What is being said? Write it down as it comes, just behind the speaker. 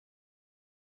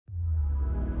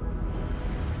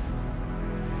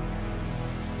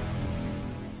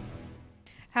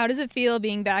How does it feel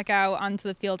being back out onto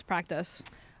the field to practice?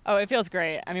 Oh, it feels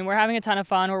great. I mean, we're having a ton of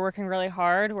fun. We're working really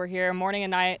hard. We're here morning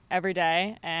and night every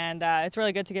day, and it's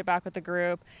really good to get back with the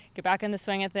group, get back in the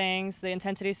swing of things. The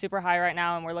intensity is super high right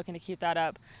now, and we're looking to keep that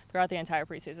up throughout the entire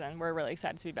preseason. We're really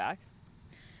excited to be back.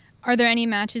 Are there any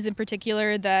matches in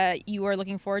particular that you are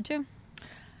looking forward to?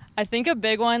 I think a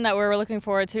big one that we're looking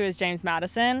forward to is James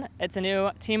Madison. It's a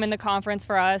new team in the conference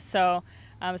for us, so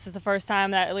this is the first time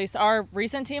that at least our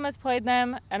recent team has played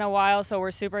them in a while, so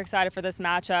we're super excited for this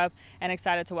matchup and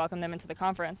excited to welcome them into the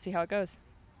conference, see how it goes.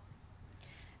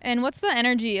 And what's the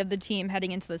energy of the team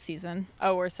heading into the season?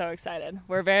 Oh, we're so excited.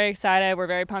 We're very excited. We're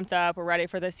very pumped up. We're ready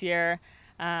for this year.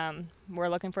 We're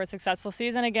looking for a successful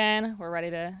season again. We're ready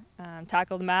to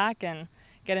tackle the MAC and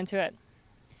get into it.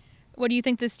 What do you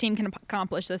think this team can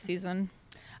accomplish this season?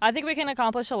 I think we can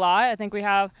accomplish a lot. I think we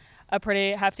have a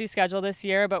pretty hefty schedule this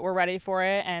year, but we're ready for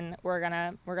it, and we're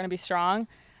gonna be strong.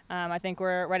 I think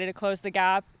we're ready to close the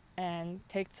gap and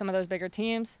take some of those bigger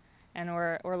teams, and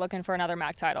we're looking for another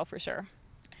MAC title for sure.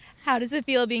 How does it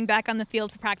feel being back on the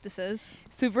field for practices?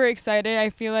 Super excited. I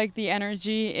feel like the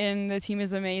energy in the team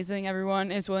is amazing.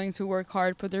 Everyone is willing to work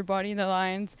hard, put their body in the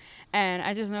lines, and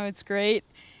I just know it's great.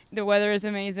 The weather is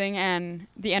amazing, and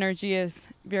the energy is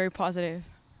very positive.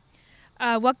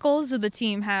 What goals do the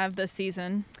team have this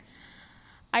season?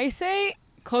 I say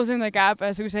closing the gap,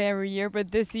 as we say every year,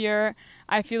 but this year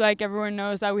I feel like everyone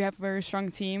knows that we have a very strong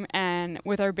team, and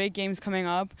with our big games coming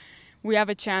up, we have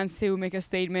a chance to make a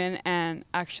statement and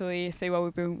actually say what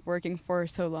we've been working for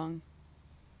so long.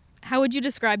 How would you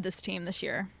describe this team this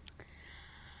year?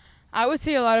 I would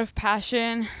say a lot of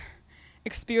passion,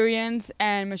 experience,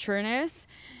 and matureness.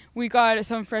 We got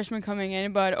some freshmen coming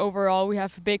in, but overall we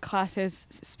have big classes,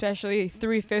 especially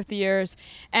 3 5th years,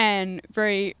 and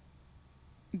very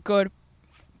good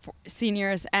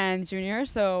seniors and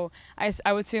juniors. So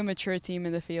I would say a mature team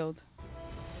in the field.